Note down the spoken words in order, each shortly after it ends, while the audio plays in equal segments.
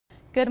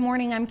Good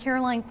morning, I'm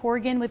Caroline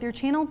Corrigan with your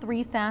Channel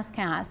 3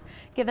 Fastcast.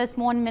 Give us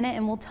 1 minute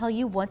and we'll tell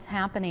you what's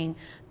happening.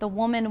 The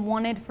woman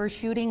wanted for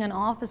shooting an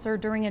officer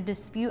during a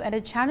dispute at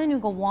a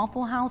Chattanooga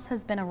Waffle House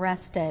has been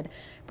arrested.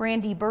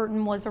 Brandy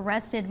Burton was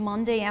arrested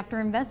Monday after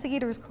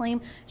investigators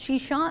claim she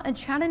shot a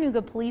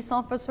Chattanooga police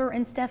officer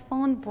and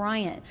Stephon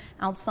Bryant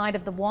outside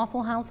of the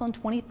Waffle House on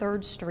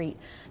 23rd Street.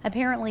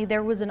 Apparently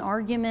there was an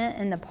argument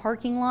in the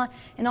parking lot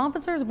and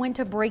officers went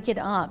to break it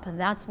up.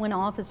 That's when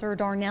Officer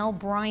Darnell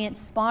Bryant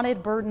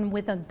spotted Burton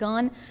with a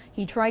gun.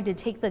 He tried to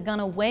take the gun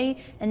away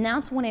and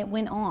that's when it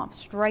went off,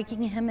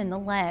 striking him in the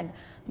leg.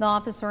 The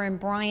officer and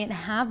Bryant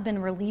have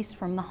been released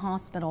from the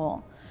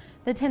hospital.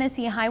 The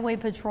Tennessee Highway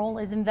Patrol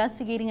is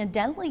investigating a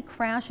deadly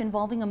crash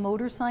involving a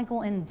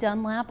motorcycle in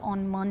Dunlap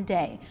on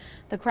Monday.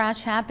 The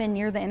crash happened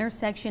near the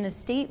intersection of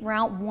State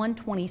Route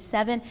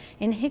 127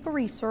 and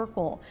Hickory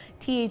Circle.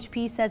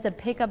 THP says a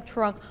pickup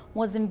truck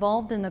was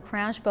involved in the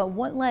crash, but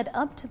what led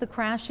up to the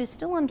crash is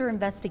still under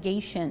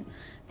investigation.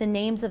 The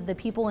names of the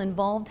people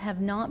involved have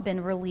not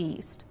been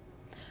released.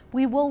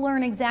 We will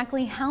learn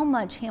exactly how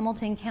much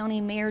Hamilton County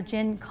Mayor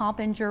Jen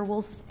Coppinger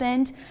will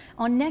spend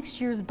on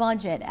next year's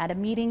budget at a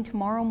meeting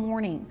tomorrow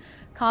morning.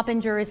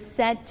 Coppinger is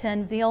set to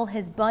unveil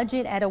his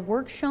budget at a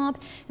workshop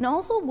and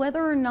also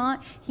whether or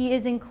not he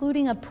is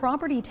including a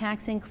property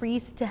tax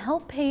increase to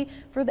help pay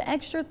for the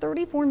extra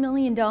 $34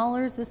 million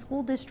the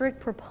school district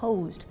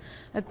proposed.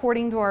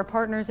 According to our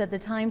partners at the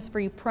Times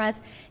Free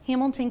Press,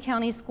 Hamilton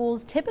County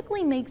Schools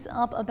typically makes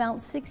up about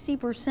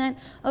 60%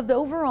 of the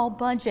overall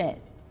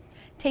budget.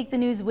 Take the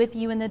news with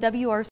you in the WRC